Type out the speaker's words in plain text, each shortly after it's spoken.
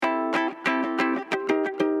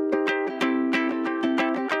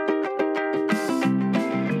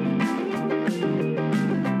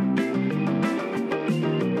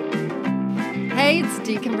Hey, it's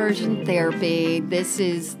Deconversion Therapy. This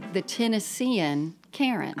is the Tennessean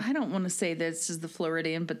Karen. I don't want to say this is the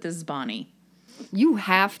Floridian, but this is Bonnie. You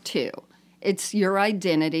have to. It's your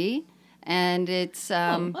identity, and it's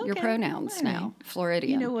Okay. your pronouns now,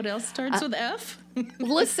 Floridian. You know what else starts with F?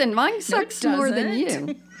 Listen, mine sucks more than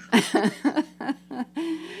you.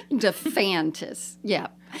 DeFantis. Yeah.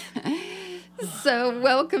 So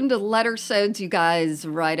welcome to Lettersodes. You guys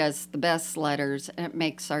write us the best letters, and it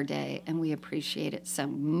makes our day, and we appreciate it so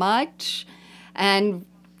much. And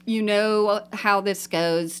you know how this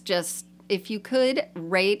goes. Just if you could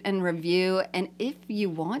rate and review, and if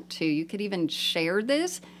you want to, you could even share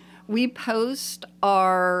this. We post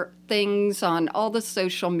our things on all the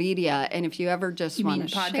social media, and if you ever just want to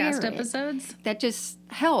share podcast episodes? that just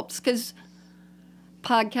helps. Because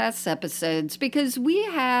podcast episodes, because we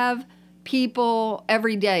have people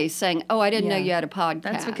every day saying, "Oh, I didn't know you had a podcast."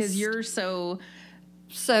 That's because you're so.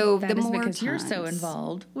 So That the is more because you're so times-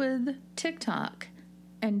 involved with TikTok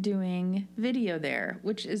and doing video there,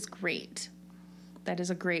 which is great. That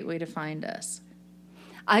is a great way to find us.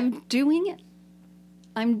 I'm doing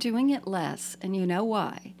it less, and you know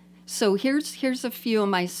why. So here's a few of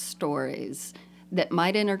my stories that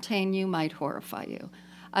might entertain you, might horrify you.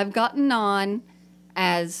 I've gotten on,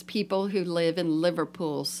 as people who live in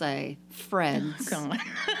Liverpool say, Freds. God.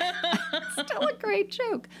 Still a great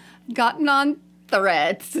joke. Gotten on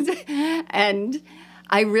Threads, and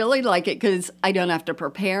I really like it because I don't have to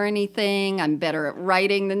prepare anything. I'm better at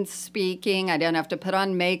writing than speaking. I don't have to put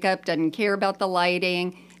on makeup. Doesn't care about the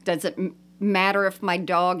lighting. Doesn't matter if my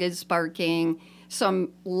dog is barking. So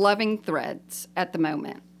I'm loving Threads at the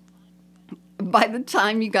moment. By the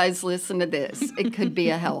time you guys listen to this, it could be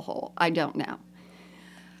a hellhole. I don't know.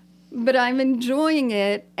 But I'm enjoying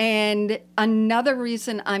it. And another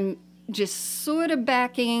reason I'm just sort of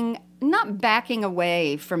not backing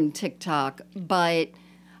away from TikTok, but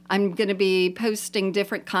I'm going to be posting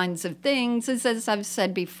different kinds of things, is as I've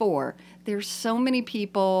said before, there's so many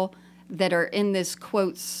people that are in this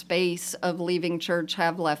quote space of leaving church,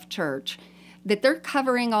 have left church, that they're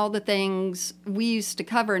covering all the things we used to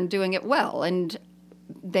cover and doing it well. And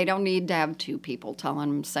they don't need to have two people telling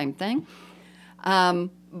them the same thing.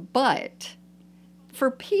 But for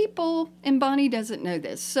people, and Bonnie doesn't know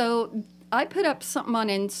this, so I put up something on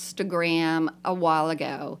Instagram a while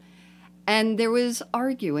ago, and there was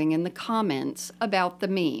arguing in the comments about the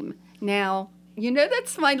meme. Now, you know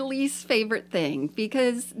that's my least favorite thing,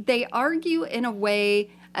 because they argue in a way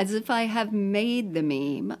as if I have made the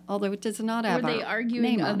meme, although it does not have Were they our arguing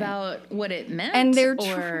name on it. about what it meant, And they're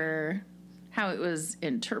or how it was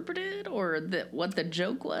interpreted, or what the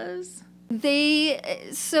joke was?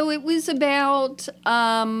 So it was about,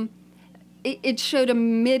 it showed a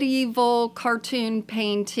medieval cartoon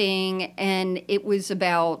painting, and it was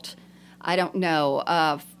about, I don't know,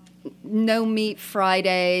 no meat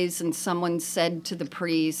Fridays, and someone said to the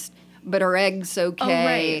priest, "But are eggs okay?" Oh,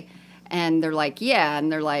 right. And they're like, "Yeah," and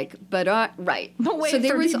they're like, "But right." But wait, so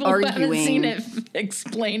there for was people arguing. who haven't seen it,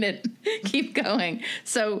 explain it. Keep going.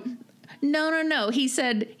 So, no. He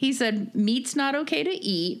said meat's not okay to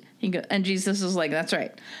eat. And Jesus was like, "That's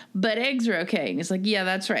right, but eggs are okay." And he's like, "Yeah,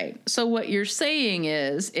 that's right. So what you're saying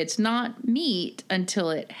is it's not meat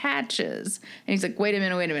until it hatches." And he's like, "Wait a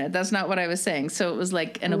minute. That's not what I was saying." So it was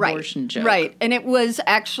like an abortion joke, right? And it was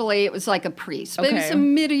like a priest, but it was a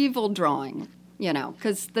medieval drawing,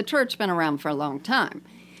 because the church's been around for a long time.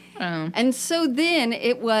 And so then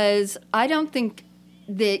it was, I don't think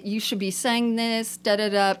that you should be saying this,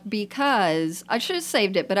 because I should have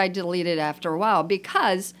saved it, but I deleted it after a while,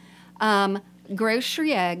 because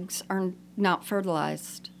grocery eggs are not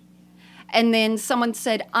fertilized. And then someone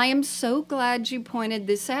said, "I am so glad you pointed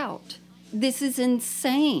this out. This is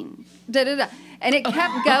insane." And it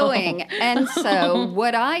kept going. And so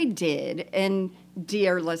what I did, and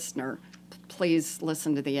dear listener, please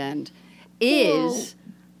listen to the end, is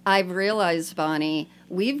I've realized, Bonnie,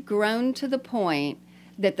 we've grown to the point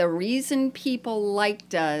that the reason people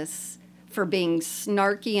liked us for being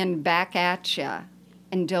snarky and back at ya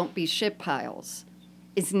and don't be shit piles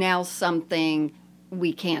is now something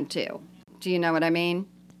we can't do. Do you know what I mean?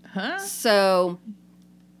 Huh? So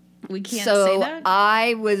we can't say that?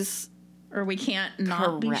 I was... Or we can't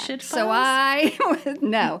not be shit piles? So I...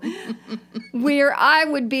 No. Where I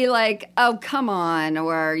would be like, "Oh, come on,"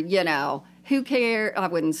 or, who cares? I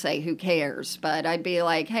wouldn't say who cares, but I'd be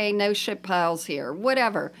like, "Hey, no shit piles here,"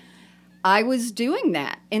 whatever. I was doing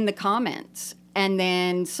that in the comments. And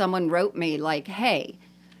then someone wrote me like, "Hey,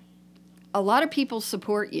 a lot of people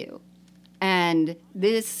support you. And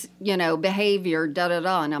this, behavior,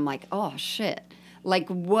 da-da-da." And I'm like, oh, shit. like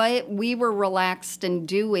what we were relaxed in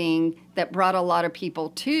doing that brought a lot of people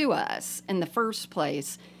to us in the first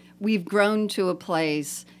place, we've grown to a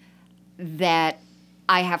place that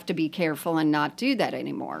I have to be careful and not do that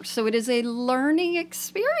anymore. So it is a learning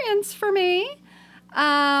experience for me.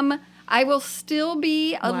 I will still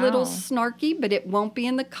be a little snarky, but it won't be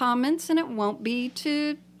in the comments and it won't be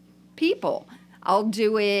to people. I'll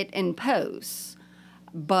do it in posts.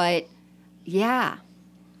 But yeah.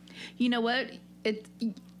 You know what?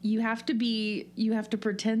 You have to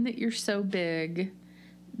pretend that you're so big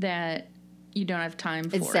that you don't have time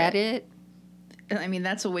for it. Is that it? I mean,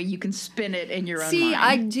 that's a way you can spin it in your own mind. See,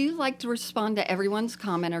 I do like to respond to everyone's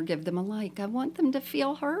comment or give them a like. I want them to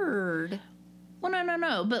feel heard. Well,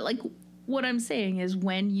 no. But, like, what I'm saying is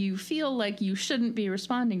when you feel like you shouldn't be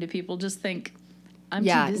responding to people, just think, I'm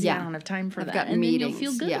too busy. I don't have time for that. And meetings. Then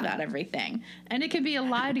you'll feel good about everything. And it can be a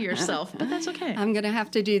lie to yourself, but that's okay. I'm going to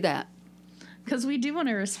have to do that. Because we do want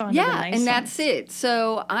to respond to the nice and that's it.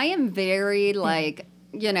 So I am very, like...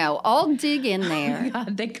 I'll dig in there. Oh my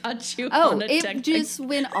God, they got you on a it just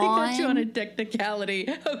went on. They got you on a technicality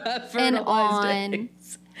about fertilized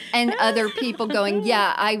eggs. And other people going,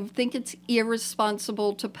 yeah, I think it's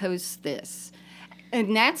irresponsible to post this.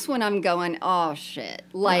 And that's when I'm going, oh, shit.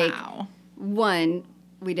 Like, one,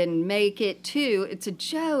 we didn't make it. Two, it's a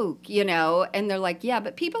joke, And they're like, yeah,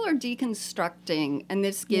 but people are deconstructing, and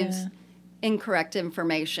this gives incorrect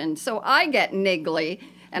information. So I get niggly.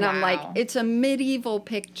 And I'm like, it's a medieval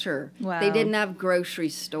picture. Wow. They didn't have grocery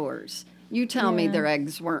stores. You tell me their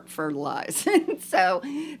eggs weren't fertilized. So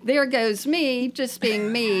there goes me, just being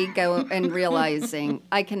me, and realizing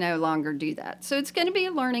I can no longer do that. So it's going to be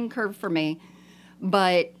a learning curve for me.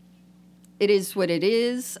 But it is what it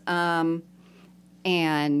is. And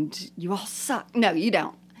you all suck. No, you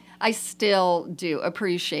don't. I still do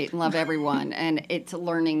appreciate and love everyone. And it's a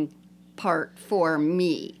learning part for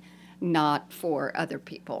me. Not for other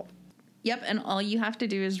people. Yep, and all you have to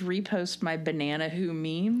do is repost my banana who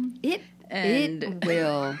meme. It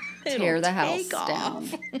will tear the house down.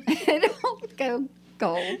 It'll go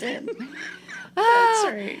golden. That's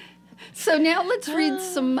right. So now let's read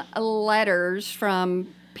some letters from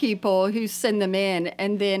people who send them in,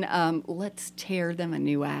 and then let's tear them a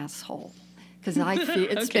new asshole. Because I feel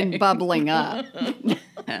it's been bubbling up.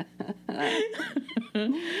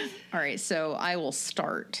 All right, so I will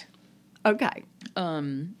start. Okay.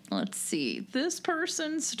 Let's see. This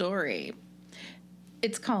person's story.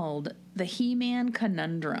 It's called The He-Man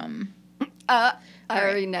Conundrum. I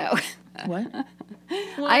already know. What?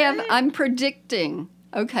 I'm predicting.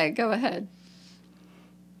 Okay, go ahead.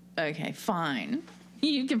 Okay, fine.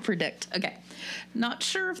 You can predict. Okay. Not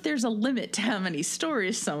sure if there's a limit to how many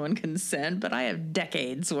stories someone can send, but I have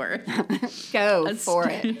decades worth. Go for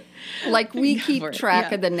it. Like we keep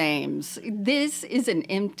track of the names. This is an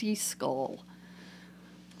empty skull.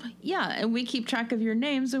 Yeah, and we keep track of your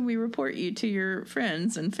names and we report you to your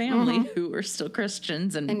friends and family who are still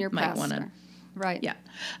Christians and your might want to. Right. Yeah.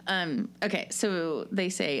 Okay, so they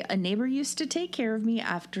say, a neighbor used to take care of me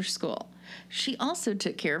after school. She also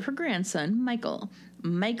took care of her grandson, Michael.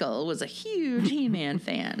 Michael was a huge He-Man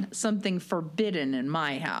fan, something forbidden in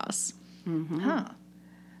my house. Huh.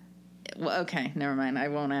 Well, okay, never mind. I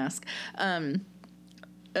won't ask.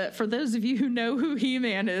 For those of you who know who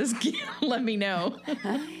He-Man is, let me know.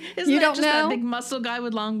 Isn't that just that big muscle guy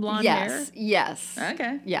with long blonde hair? Yes.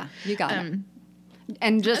 Okay. Yeah, you got it.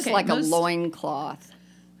 And just like a loincloth.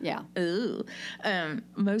 Yeah. Ooh.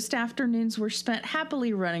 Most afternoons were spent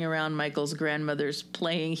happily running around Michael's grandmother's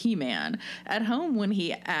playing He-Man. At home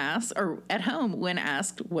when asked,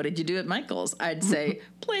 what did you do at Michael's? I'd say,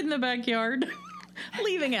 played in the backyard,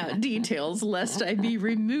 leaving out details lest I be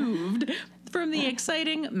removed from the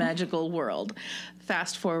exciting, magical world.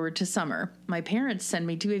 Fast forward to summer. My parents send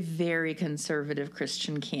me to a very conservative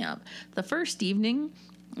Christian camp. The first evening,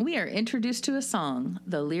 we are introduced to a song.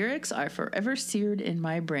 The lyrics are forever seared in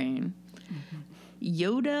my brain.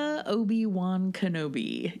 Yoda, Obi-Wan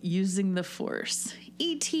Kenobi, using the Force.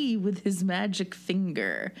 E.T. with his magic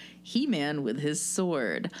finger. He-Man with his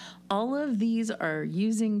sword. All of these are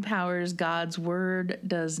using powers God's word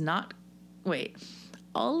does not... Wait.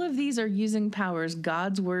 All of these are using powers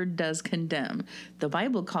God's word does condemn. The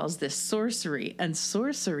Bible calls this sorcery, and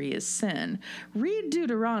sorcery is sin. Read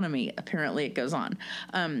Deuteronomy. Apparently it goes on.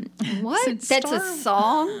 What? That's a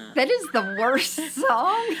song? That is the worst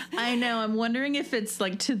song? I know. I'm wondering if it's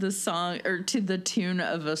like to the song or to the tune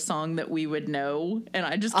of a song that we would know, and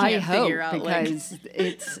I just can't figure out because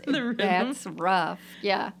it's the rhythm. That's rough.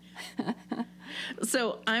 Yeah.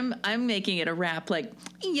 So I'm making it a rap like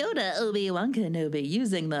Yoda, Obi-Wan Kenobi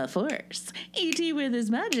using the Force. E.T. with his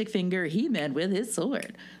magic finger, He-Man with his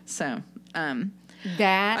sword. So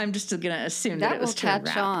That I'm just gonna assume that it will was turned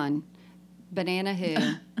catch rap. on. Banana Who,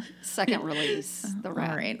 second release, the rap.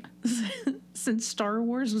 All right. Since Star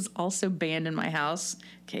Wars was also banned in my house,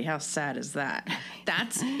 okay, how sad is that?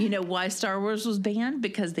 That's, why Star Wars was banned?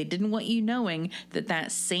 Because they didn't want you knowing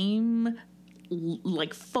that same,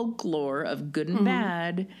 like, folklore of good and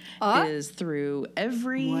bad is through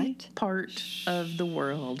every part of the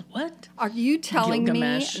world. What? Are you telling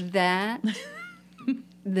Gilgamesh. me that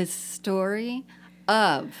the story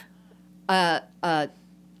of a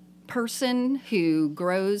person who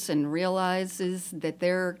grows and realizes that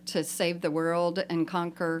they're to save the world and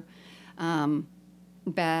conquer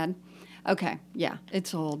bad. Okay, yeah,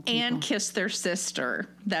 it's old. People. And kiss their sister.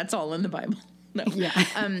 That's all in the Bible. No. Yeah.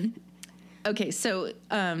 Okay, so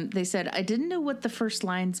they said, I didn't know what the first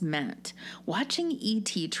lines meant. Watching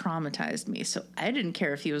E.T. traumatized me, so I didn't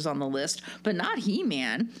care if he was on the list, but not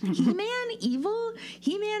He-Man. He-Man evil?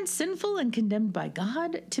 He-Man sinful and condemned by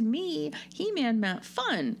God? To me, He-Man meant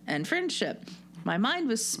fun and friendship. My mind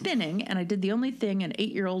was spinning, and I did the only thing an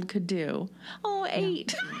 8-year-old could do. Oh,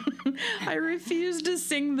 8. I refused to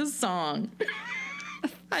sing the song.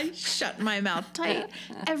 I shut my mouth tight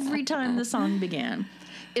every time the song began.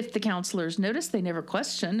 If the counselors noticed, they never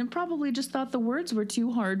questioned and probably just thought the words were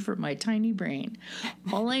too hard for my tiny brain.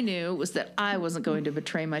 All I knew was that I wasn't going to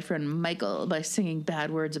betray my friend Michael by singing bad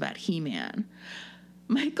words about He-Man.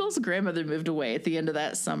 Michael's grandmother moved away at the end of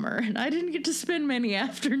that summer, and I didn't get to spend many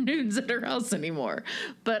afternoons at her house anymore.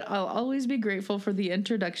 But I'll always be grateful for the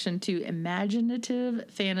introduction to imaginative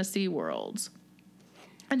fantasy worlds.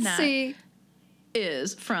 And that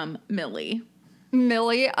is from Millie.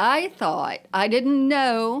 Millie, I didn't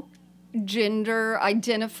know gender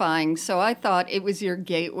identifying, so I thought it was your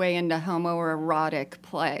gateway into homoerotic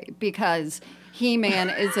play because He-Man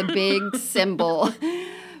is a big symbol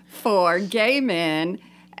for gay men,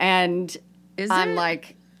 and I'm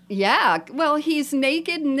like, yeah, well, he's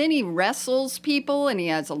naked and then he wrestles people and he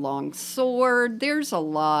has a long sword. There's a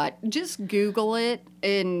lot. Just Google it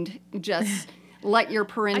and just let your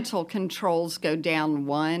parental controls go down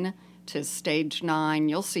 1 to stage 9.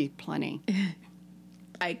 You'll see plenty.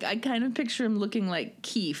 I kind of picture him looking like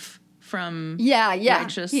Keith from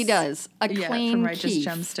Righteous. He does. Clean from Righteous Keith.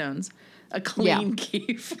 Gemstones. A clean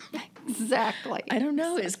Keith. Exactly. I don't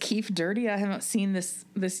know. Is Keith dirty? I haven't seen this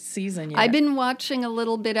season yet. I've been watching a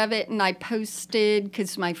little bit of it, and I posted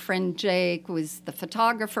because my friend Jake was the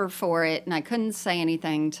photographer for it, and I couldn't say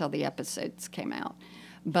anything till the episodes came out.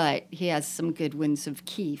 But he has some good ones of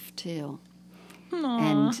Keith, too. Aww.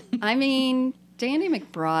 And, I mean, Danny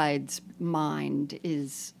McBride's mind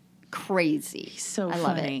is crazy. He's so I funny.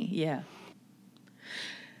 love it. Yeah.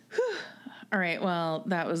 Whew. All right. Well,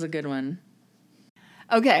 that was a good one.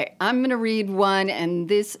 Okay, I'm going to read one, and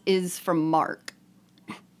this is from Mark,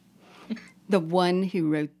 the one who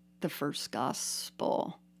wrote the first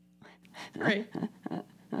gospel. Right.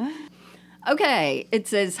 Okay, it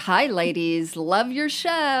says, "Hi, ladies, love your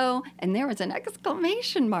show." And there was an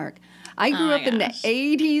exclamation mark. I grew up in the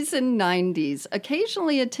 80s and 90s,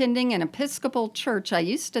 occasionally attending an Episcopal church I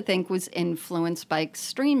used to think was influenced by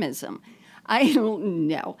extremism. I don't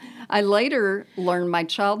know. I later learned my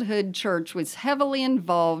childhood church was heavily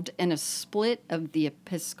involved in a split of the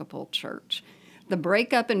Episcopal church. The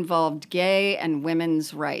breakup involved gay and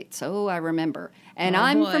women's rights. Oh, I remember. And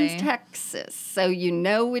I'm from Texas, so you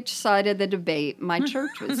know which side of the debate my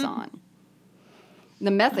church was on.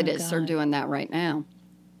 The Methodists are doing that right now.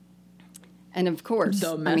 And of course,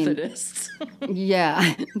 the Methodists.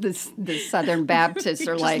 The Southern Baptists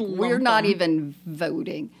are like, we're not even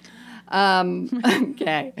voting.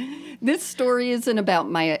 Okay. This story isn't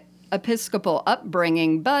about my Episcopal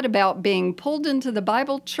upbringing, but about being pulled into the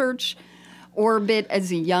Bible church orbit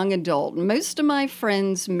as a young adult. Most of my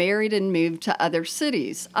friends married and moved to other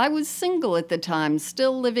cities. I was single at the time,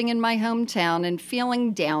 still living in my hometown and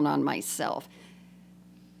feeling down on myself.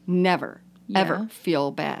 Never, ever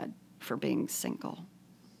feel bad for being single.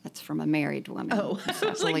 That's from a married woman. Oh,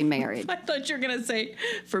 happily married. I thought you were going to say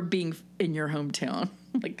for being in your hometown.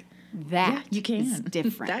 Like that you can. is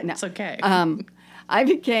different. That's okay. I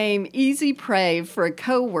became easy prey for a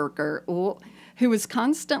coworker who was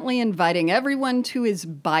constantly inviting everyone to his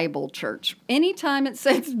Bible church. Anytime it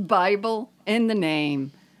says Bible in the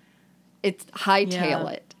name, it's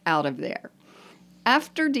hightail it out of there.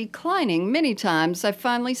 After declining many times, I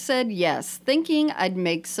finally said yes, thinking I'd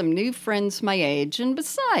make some new friends my age, and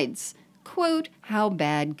besides, quote, how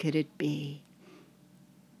bad could it be?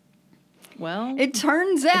 Well, it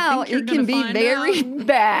turns out you're it can be gonna find very out.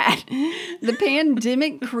 bad. The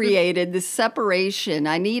pandemic created the separation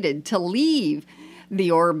I needed to leave the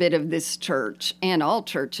orbit of this church and all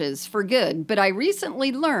churches for good. But I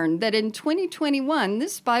recently learned that in 2021,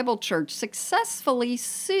 this Bible church successfully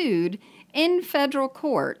sued in federal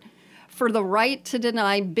court for the right to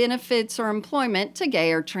deny benefits or employment to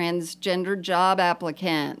gay or transgender job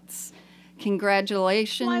applicants.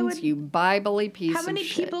 Congratulations, you Bible-y piece How many of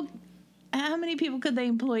shit. How many people could they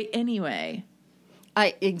employ anyway?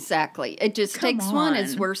 Exactly. It just Come takes one,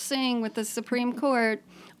 as on. we're seeing with the Supreme Court,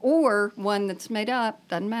 or one that's made up.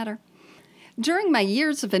 Doesn't matter. During my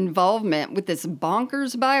years of involvement with this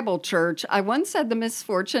bonkers Bible church, I once had the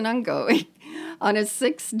misfortune of going on a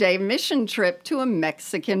 6-day mission trip to a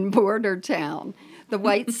Mexican border town. The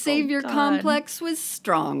white savior God. complex was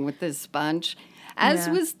strong with this bunch, as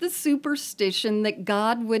Yeah. was the superstition that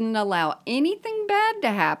God wouldn't allow anything bad to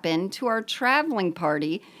happen to our traveling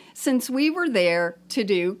party since we were there to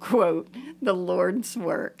do, quote, the Lord's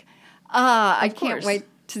work. I can't course. wait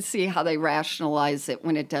to see how they rationalize it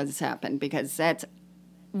when it does happen, because that's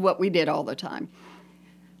what we did all the time.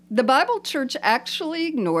 The Bible Church actually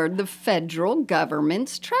ignored the federal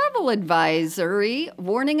government's travel advisory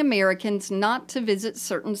warning Americans not to visit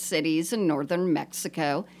certain cities in northern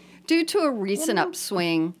Mexico due to a recent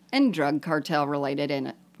upswing in drug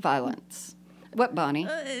cartel-related violence. What, Bonnie?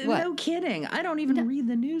 What? No kidding. I don't even read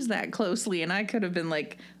the news that closely, and I could have been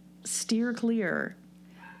like, steer clear.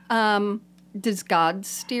 Does God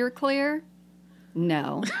steer clear?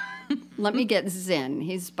 No. Let me get Zen.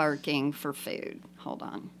 He's barking for food. Hold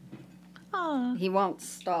on. Aw. He won't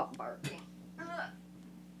stop barking.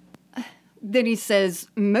 Then he says,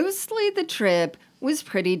 mostly the trip was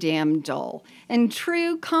pretty damn dull. In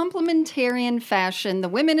true complementarian fashion, the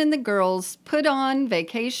women and the girls put on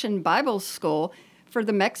vacation Bible school for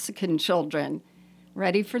the Mexican children.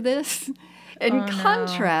 Ready for this? In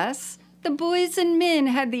contrast, the boys and men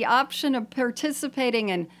had the option of participating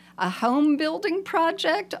in a home building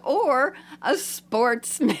project or a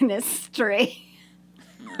sports ministry.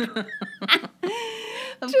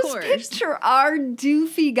 Of Just course. picture our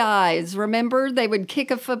doofy guys. Remember, they would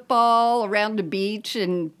kick a football around a beach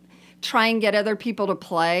and try and get other people to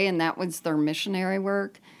play, and that was their missionary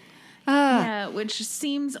work. Yeah, which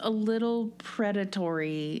seems a little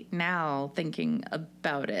predatory now thinking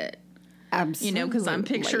about it. Absolutely. You know, because I'm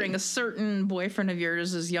picturing a certain boyfriend of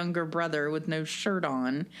yours' younger brother with no shirt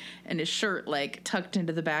on and his shirt like tucked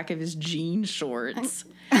into the back of his jean shorts.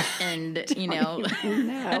 And, you know.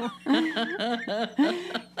 No.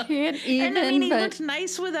 Can't even. And I mean, he but looked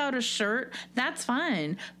nice without a shirt. That's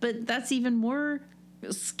fine. But that's even more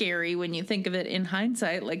scary when you think of it in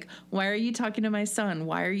hindsight. Like, why are you talking to my son?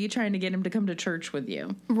 Why are you trying to get him to come to church with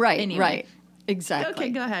you? right, Anyway. right. Exactly. Okay,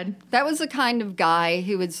 go ahead. That was the kind of guy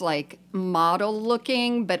who was like model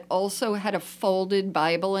looking, but also had a folded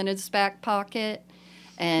Bible in his back pocket.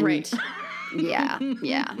 And Right. yeah,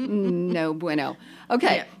 no bueno.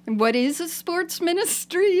 Okay, Yeah. What is a sports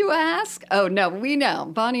ministry, you ask? Oh, no, we know.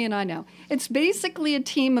 Bonnie and I know. It's basically a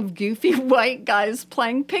team of goofy white guys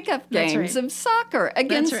playing pickup That's games right. of soccer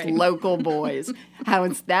against right. local boys. How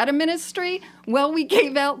is that a ministry? Well, we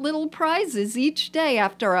gave out little prizes each day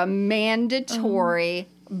after a mandatory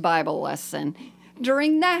Bible lesson.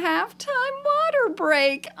 During the halftime water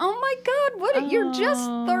break. Oh my God, you're just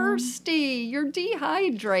thirsty. You're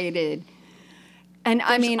dehydrated. And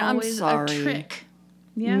I mean, I'm Always sorry. a trick.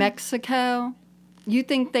 Yeah. Mexico, you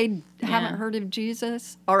think they haven't heard of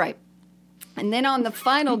Jesus? All right. And then on the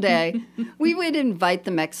final day, we would invite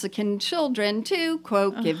the Mexican children to,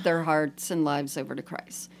 quote, give their hearts and lives over to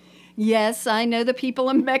Christ. Yes, I know the people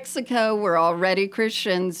in Mexico were already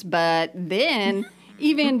Christians, but then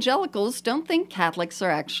evangelicals don't think Catholics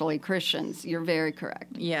are actually Christians. You're very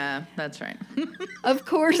correct. Yeah, that's right. Of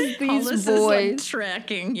course, All these this boys... is like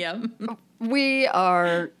tracking, yep.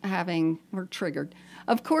 We're triggered.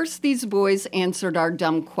 Of course, these boys answered our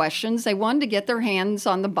dumb questions. They wanted to get their hands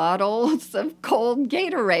on the bottles of cold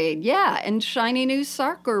Gatorade, and shiny new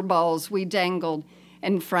soccer balls we dangled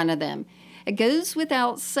in front of them. It goes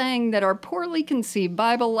without saying that our poorly conceived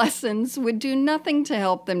Bible lessons would do nothing to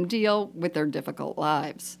help them deal with their difficult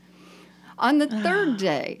lives. On the third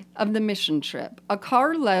day of the mission trip, a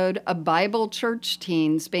carload of Bible church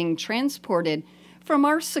teens being transported from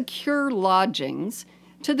our secure lodgings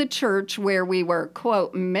to the church where we were,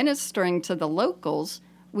 quote, ministering to the locals,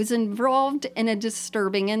 was involved in a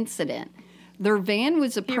disturbing incident. Their van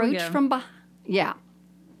was approached from behind.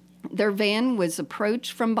 Their van was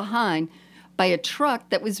approached from behind by a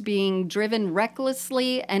truck that was being driven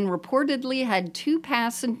recklessly and reportedly had 2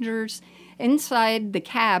 passengers inside the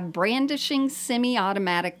cab brandishing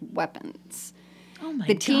semi-automatic weapons. Oh my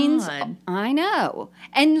The teens, God. I know.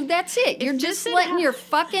 And that's it. You're If just this had letting your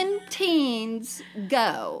fucking teens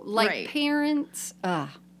go. Like Right. parents,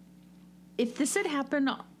 If this had happened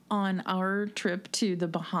on our trip to the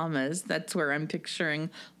Bahamas, that's where I'm picturing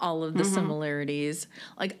all of the similarities.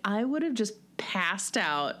 Like, I would have just passed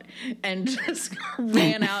out and just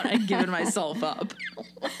ran out and given myself up.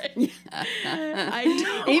 I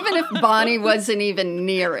don't. even if Bonnie wasn't even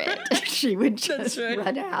near it, she would just right.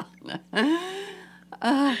 run out.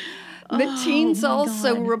 The teens my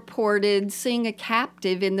also God. reported seeing a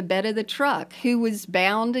captive in the bed of the truck who was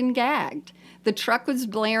bound and gagged. The truck was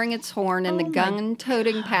blaring its horn, and the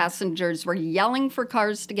gun-toting passengers were yelling for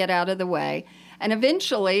cars to get out of the way. And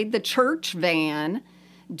eventually, the church van,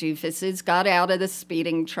 doofuses, got out of the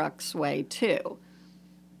speeding truck's way, too.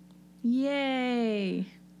 Yay.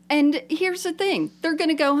 And here's the thing. They're going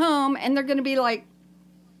to go home, and they're going to be like,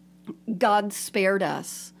 God spared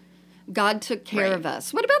us. God took care of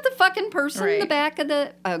us. What about the fucking person in the back of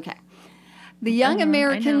the... Okay. The young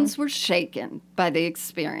Americans were shaken by the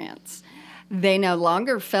experience. They no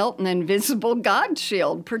longer felt an invisible God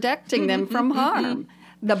shield protecting them from harm.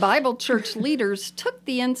 The Bible church leaders took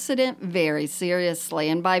the incident very seriously.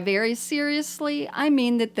 And by very seriously, I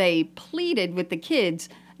mean that they pleaded with the kids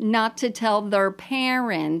not to tell their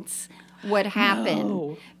parents what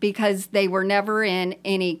happened because they were never in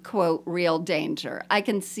any, quote, real danger. I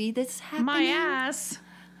can see this happening. My ass.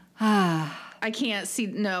 I can't see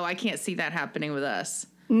that happening with us.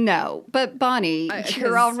 No, but Bonnie,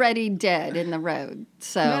 you're already dead in the road,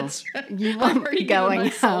 so That's right. you won't be going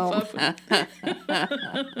home.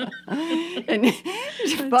 And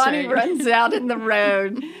Bonnie runs out in the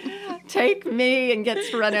road, take me, and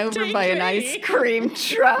gets run over by an ice cream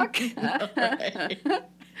truck.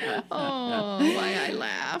 Oh, why I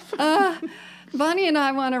laugh. Bonnie and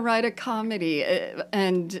I want to write a comedy,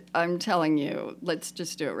 and I'm telling you, let's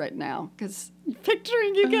just do it right now, because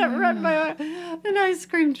picturing you get run by an ice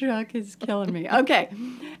cream truck is killing me. Okay,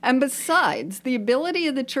 and besides, the ability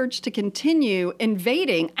of the church to continue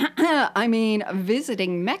invading,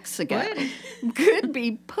 visiting Mexico, could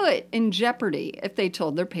be put in jeopardy if they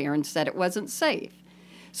told their parents that it wasn't safe.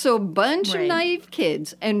 So a bunch of naive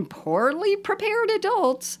kids and poorly prepared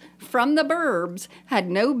adults from the burbs had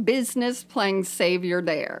no business playing savior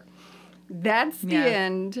there. That's the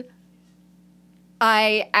end.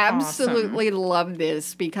 I absolutely love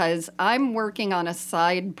this because I'm working on a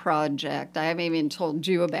side project I haven't even told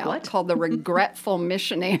you about called The Regretful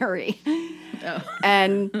Missionary.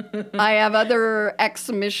 And I have other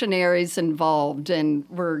ex-missionaries involved, and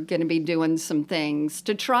we're going to be doing some things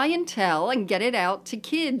to try and tell and get it out to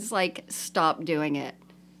kids, like, stop doing it.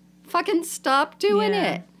 Fucking stop doing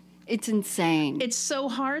it. It's insane. It's so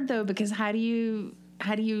hard, though, because how do you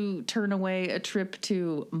turn away a trip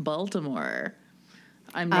to Baltimore?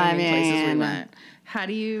 I'm naming places we went. How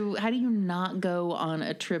do you not go on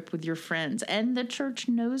a trip with your friends? And the church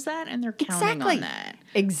knows that, and they're counting on that.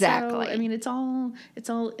 Exactly. So, I mean, it's all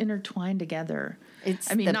intertwined together.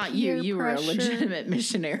 It's not you. You were a pressure. Legitimate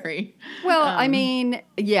missionary. Well,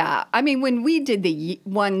 when we did the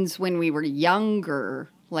ones when we were younger,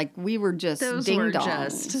 like we were just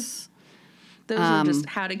ding-dongs. Those are just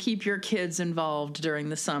how to keep your kids involved during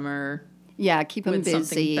the summer. Yeah, keep them busy.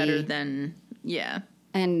 Something better than,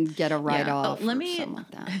 and get a write-off or something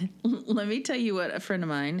like that. Let me tell you what a friend of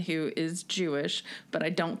mine who is Jewish, but I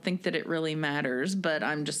don't think that it really matters, but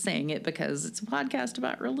I'm just saying it because it's a podcast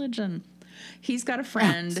about religion. He's got a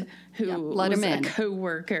friend who was a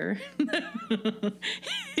coworker.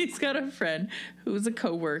 He's got a friend who is a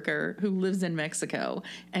coworker who lives in Mexico,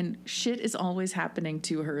 and shit is always happening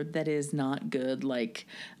to her that is not good. Like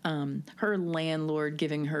her landlord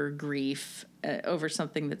giving her grief over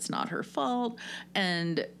something that's not her fault,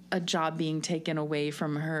 and a job being taken away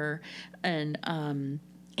from her, and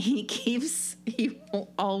he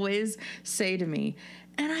will always say to me,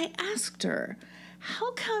 and I asked her,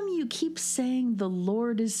 how come you keep saying the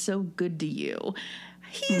Lord is so good to you?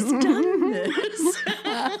 He's done this.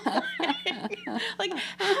 Like,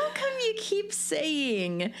 how come you keep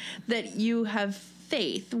saying that you have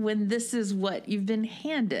faith when this is what you've been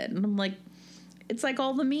handed? And I'm like, it's like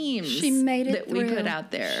all the memes that we put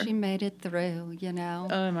out there. She made it through, you know.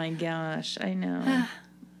 Oh my gosh, I know.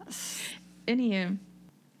 Anywho,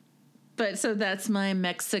 but so that's my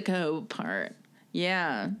Mexico part.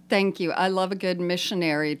 Yeah. Thank you. I love a good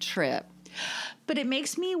missionary trip. But it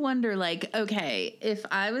makes me wonder, like, okay, if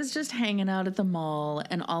I was just hanging out at the mall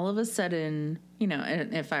and all of a sudden, you know,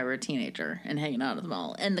 and if I were a teenager and hanging out at the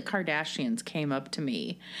mall and the Kardashians came up to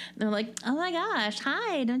me and they're like, oh my gosh,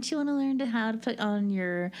 hi, don't you want to learn how to put on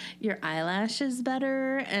your eyelashes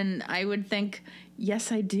better? And I would think,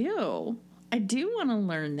 yes, I do. I do want to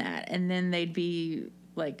learn that. And then they'd be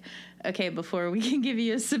like, okay, before we can give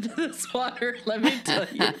you a sip of this water, let me tell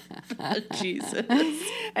you about Jesus.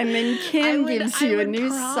 And then Kim gives you a new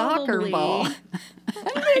soccer ball. and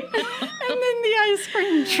then the ice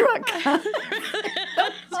cream truck comes.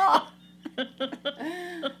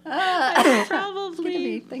 I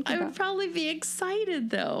would probably be excited,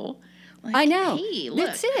 though. Like, I know. Hey, look.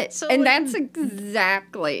 That's it. So, and like, that's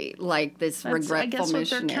exactly like this regretful I guess what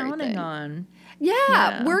they're missionary counting thing. on.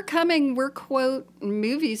 Yeah, we're quote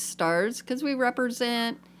movie stars because we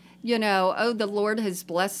represent, you know, oh, the Lord has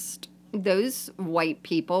blessed those white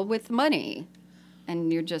people with money.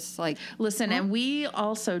 And you're just like, listen, and we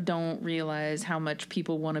also don't realize how much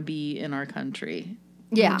people want to be in our country.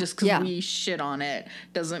 Yeah. Just because we shit on it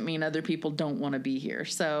doesn't mean other people don't want to be here.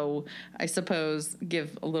 So I suppose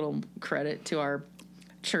give a little credit to our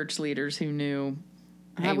church leaders who knew,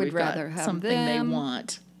 hey, I would we've rather got have something them. they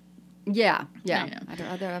want. Yeah. I'd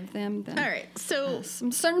rather have them than all right. So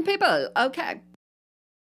some certain people. Okay.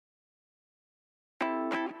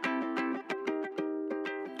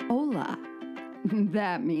 Hola.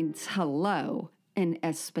 That means hello in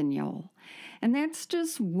Espanol. And that's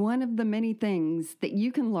just one of the many things that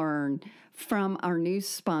you can learn from our new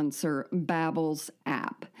sponsor, Babbel's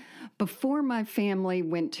app. Before my family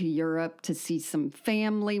went to Europe to see some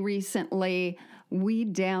family recently, we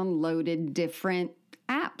downloaded different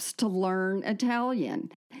apps to learn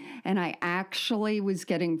Italian. And I actually was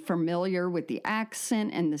getting familiar with the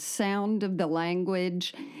accent and the sound of the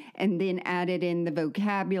language, and then added in the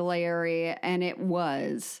vocabulary, and it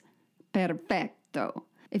was perfecto.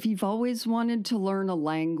 If you've always wanted to learn a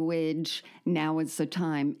language, now is the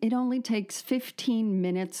time. It only takes 15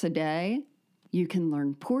 minutes a day. You can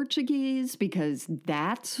learn Portuguese because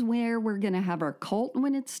that's where we're going to have our cult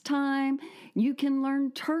when it's time. You can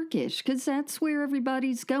learn Turkish because that's where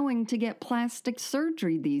everybody's going to get plastic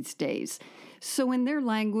surgery these days. So in their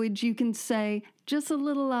language, you can say just a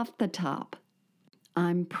little off the top.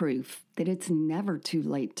 I'm proof that it's never too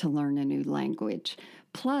late to learn a new language.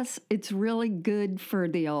 Plus, it's really good for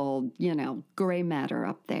the old, gray matter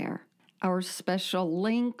up there. Our special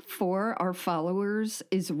link for our followers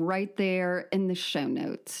is right there in the show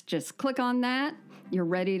notes. Just click on that. You're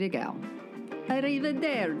ready to go.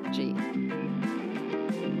 Arrivederci.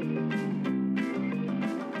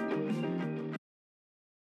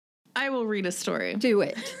 I will read a story. Do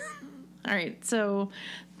it. All right. So,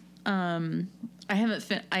 I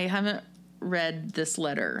haven't read this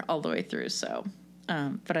letter all the way through. So,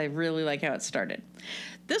 but I really like how it started.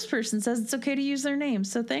 This person says it's okay to use their name,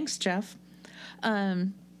 so thanks, Jeff.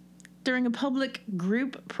 During a public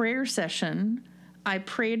group prayer session, I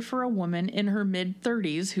prayed for a woman in her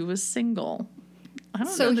mid-30s who was single. I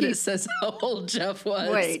don't know that it says how old Jeff was.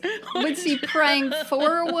 Wait, was he praying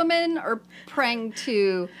for a woman or praying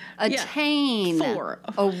to attain for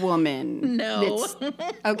a woman? No.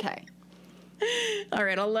 Okay. All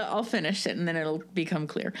right, I'll finish it and then it'll become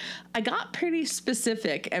clear. I got pretty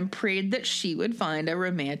specific and prayed that she would find a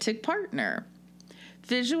romantic partner.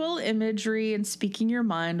 Visual imagery and speaking your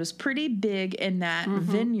mind was pretty big in that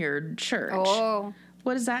Vineyard Church. Oh.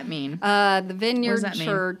 What does that mean? The Vineyard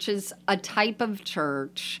Church is a type of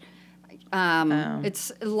church.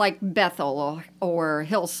 It's like Bethel or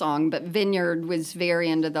Hillsong, but Vineyard was very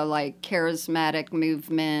into the charismatic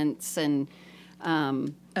movements and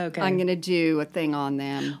okay. I'm going to do a thing on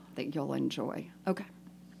them that you'll enjoy. Okay.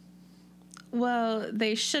 Well,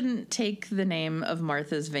 they shouldn't take the name of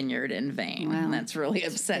Martha's Vineyard in vain. Well, that's really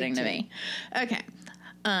upsetting to me. Okay.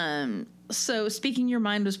 So speaking your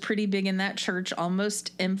mind was pretty big in that church,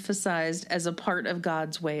 almost emphasized as a part of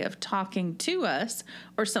God's way of talking to us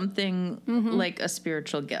or something like a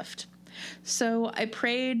spiritual gift. So I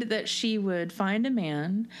prayed that she would find a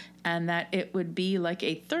man and that it would be like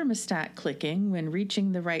a thermostat clicking when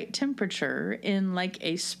reaching the right temperature in like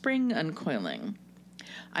a spring uncoiling.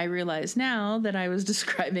 I realize now that I was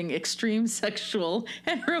describing extreme sexual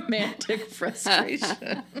and romantic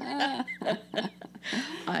frustration.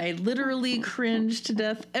 I literally cringe to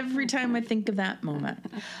death every time I think of that moment.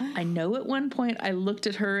 I know at one point I looked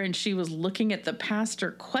at her and she was looking at the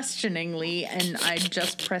pastor questioningly, and I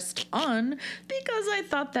just pressed on because I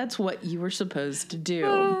thought that's what you were supposed to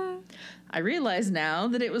do. I realize now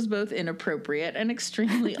that it was both inappropriate and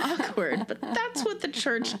extremely awkward, but that's what the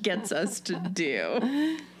church gets us to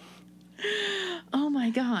do. Oh my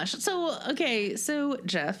gosh. So, okay, so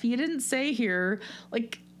Jeff, you didn't say here,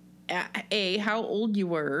 like, how old you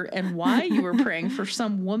were and why you were praying for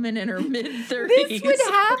some woman in her mid-30s. This would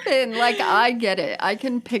happen. Like, I get it. I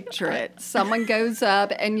can picture it. Someone goes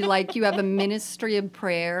up and you have a ministry of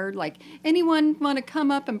prayer. Like, anyone want to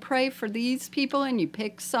come up and pray for these people? And you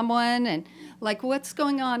pick someone and like, what's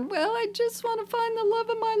going on? Well, I just want to find the love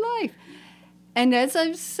of my life. And as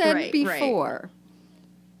I've said before,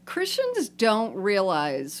 Christians don't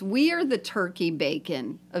realize we are the turkey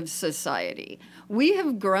bacon of society. We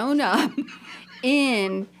have grown up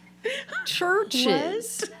in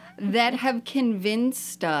churches that have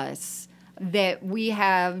convinced us that we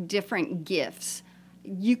have different gifts.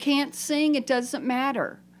 You can't sing, it doesn't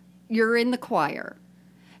matter. You're in the choir.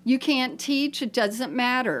 You can't teach, it doesn't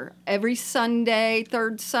matter. Every Sunday,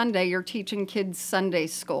 third Sunday, you're teaching kids Sunday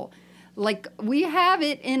school. Like, we have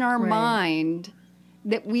it in our mind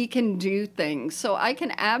that we can do things. So I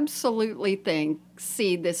can absolutely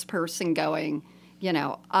see this person going,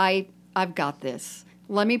 I've got this.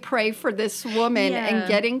 Let me pray for this woman and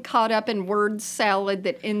getting caught up in word salad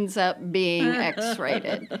that ends up being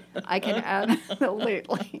X-rated. I can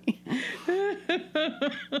absolutely.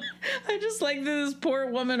 I just like that this poor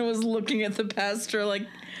woman was looking at the pastor like,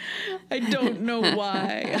 I don't know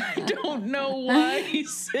why. I don't know why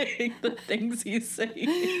he's saying the things he's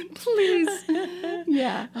saying. Please.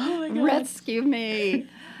 Yeah. Oh my God. Rescue me.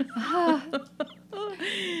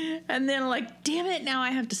 And then like, damn it, now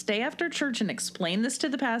I have to stay after church and explain this to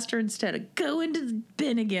the pastor instead of go into the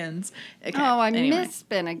Bennigan's. Okay, I miss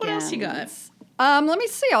Bennigan's. What else you got? Let me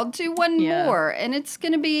see. I'll do one more, and it's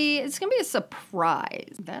gonna be a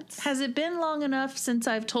surprise. Has it been long enough since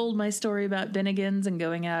I've told my story about Bennigan's and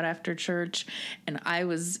going out after church, and I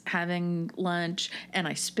was having lunch and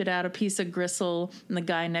I spit out a piece of gristle, and the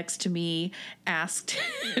guy next to me asked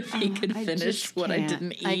if he could finish what I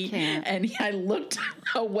didn't eat, and I looked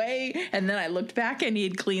away, and then I looked back, and he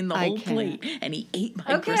had cleaned the whole plate, and he ate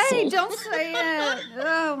my gristle. Okay, don't say it.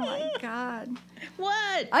 Oh my God.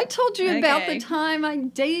 What? I told you about the time I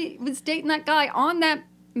was dating that guy on that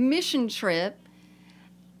mission trip,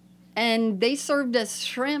 and they served us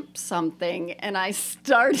shrimp something, and I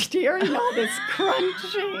started hearing all this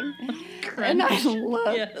crunching. And I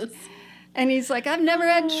looked, and he's like, I've never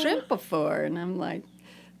had shrimp before. And I'm like,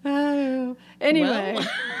 oh. Anyway.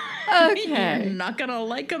 Okay. You're not going to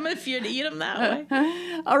like them if you eat them that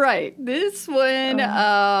way. All right. This one,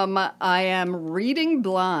 I am reading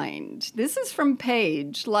blind. This is from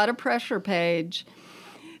Paige. A lot of pressure, Paige.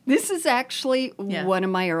 This is actually one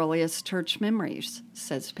of my earliest church memories,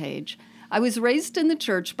 says Paige. I was raised in the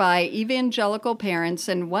church by evangelical parents,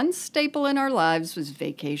 and one staple in our lives was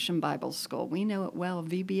Vacation Bible School. We know it well,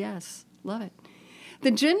 VBS. Love it. The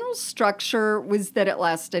general structure was that it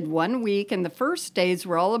lasted 1 week, and the first days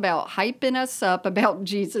were all about hyping us up about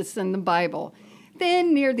Jesus and the Bible.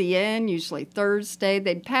 Then, near the end, usually Thursday,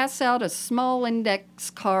 they'd pass out a small index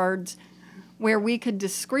cards where we could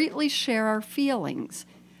discreetly share our feelings.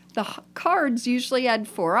 The cards usually had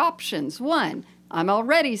 4 options. 1, I'm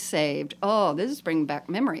already saved. Oh, this is bringing back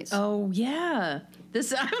memories. Oh, yeah. We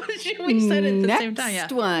said it at the same time.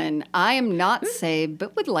 Next one, I am not saved,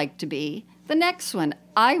 but would like to be. The next one,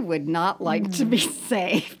 I would not like to be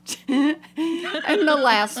saved. And the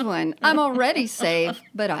last one, I'm already saved,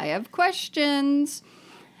 but I have questions.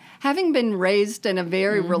 Having been raised in a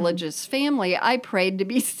very religious family, I prayed to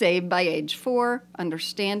be saved by age 4.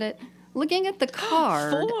 Understand it? Looking at the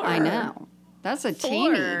card, 4. I know. That's a 4.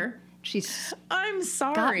 teeny. I'm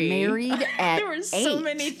sorry. Got married at There were so 8.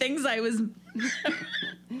 many things I was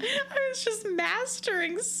just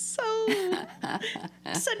mastering such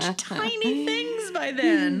tiny things by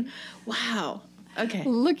then. Wow. Okay.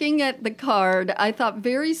 Looking at the card, I thought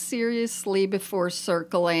very seriously before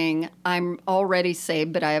circling, I'm already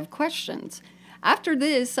saved, but I have questions. After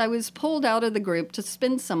this, I was pulled out of the group to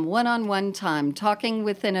spend some one-on-one time talking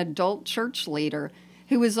with an adult church leader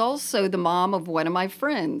who was also the mom of one of my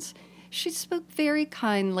friends. She spoke very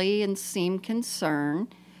kindly and seemed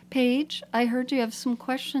concerned. Paige, I heard you have some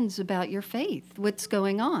questions about your faith. What's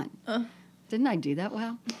going on? Didn't I do that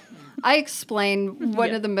well? I explained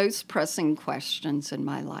one of the most pressing questions in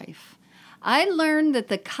my life. I learned that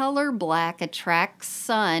the color black attracts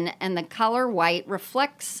sun and the color white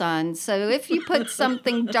reflects sun. So if you put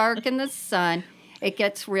something dark in the sun, it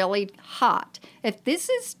gets really hot. If this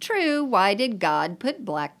is true, why did God put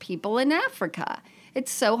black people in Africa?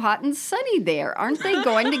 It's so hot and sunny there. Aren't they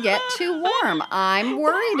going to get too warm? I'm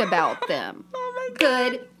worried about them. Oh my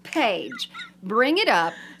God. Good Paige, bring it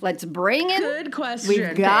up. Let's bring in. Good question.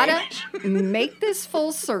 We've got Paige. to make this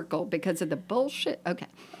full circle because of the bullshit. Okay.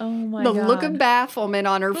 Oh my The God. look of bafflement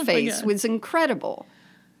on her my face God. was incredible.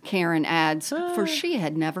 Karen adds, for she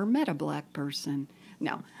had never met a black person.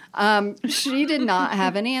 No, she did not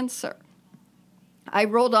have an answer. I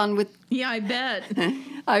rolled on with Yeah, I bet.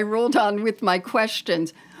 my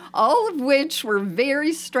questions, all of which were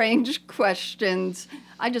very strange questions.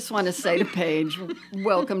 I just want to say to Paige,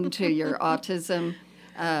 welcome to your autism,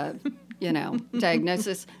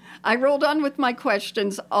 diagnosis. I rolled on with my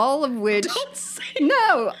questions, all of which... Don't say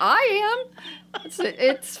No, I am.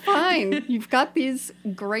 It's fine. You've got these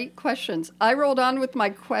great questions. I rolled on with my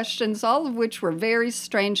questions, all of which were very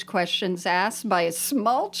strange questions asked by a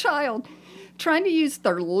small child trying to use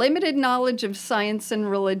their limited knowledge of science and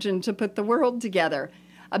religion to put the world together.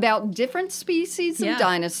 About different species of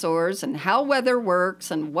dinosaurs and how weather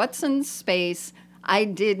works and what's in space. I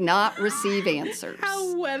did not receive answers.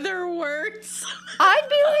 how weather works. I'd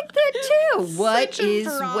be like that too. What Such a is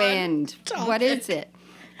broad wind? topic. What is it?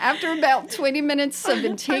 After about 20 minutes of I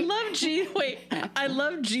integration. I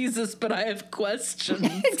love Jesus, but I have questions.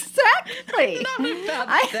 Exactly. Not about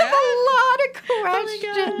I that. have a lot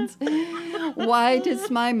of questions. Why does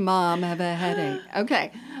my mom have a headache?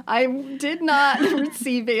 Okay. I did not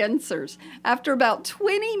receive answers. After about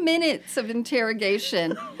 20 minutes of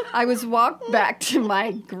interrogation, I was walked back to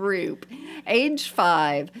my group. Age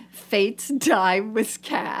 5, Fate's Die was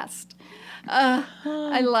cast.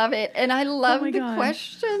 I love it. And I love the God.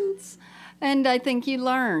 questions. And I think you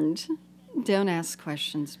learned. Don't ask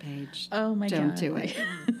questions, Paige. Oh my Don't God. do it.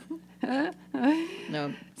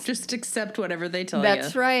 No, just accept whatever they tell you.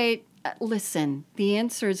 That's right. Listen, the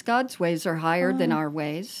answer is God's ways are higher than our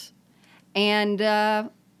ways. And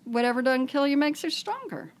whatever doesn't kill you makes you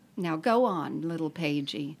stronger. Now go on, little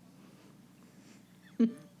Paigey.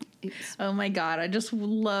 Oops. Oh my God, I just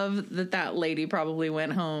love that lady probably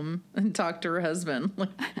went home and talked to her husband. Like,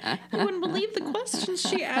 you wouldn't believe the questions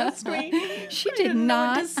she asked me. She I did didn't know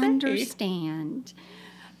what not to say. understand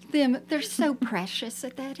them. They're so precious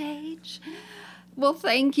at that age. Well,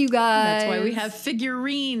 thank you guys. That's why we have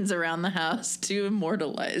figurines around the house to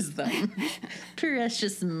immortalize them.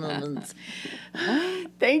 Precious moments.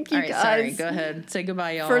 Thank you All right, guys. sorry. Go ahead. Say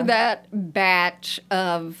goodbye, y'all. For that batch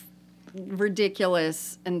of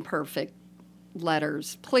ridiculous and perfect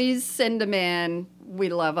letters. Please send them in. We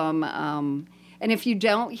love them. And if you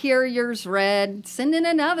don't hear yours read, send in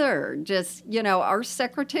another. Just, our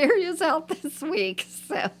secretary is out this week,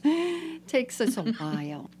 so it takes us a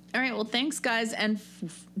while. All right. Well, thanks, guys. And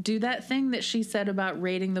do that thing that she said about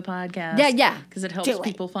rating the podcast. Yeah. Because it helps Do it.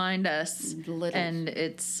 people find us. Little. And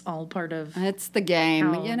it's all part of It's the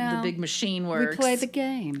game, how the big machine works. We play the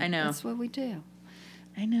game. I know. That's what we do.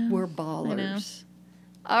 I know. We're ballers.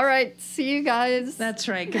 All right. See you guys. That's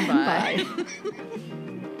right. Goodbye. Bye.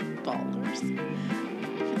 Ballers.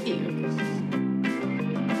 Ew.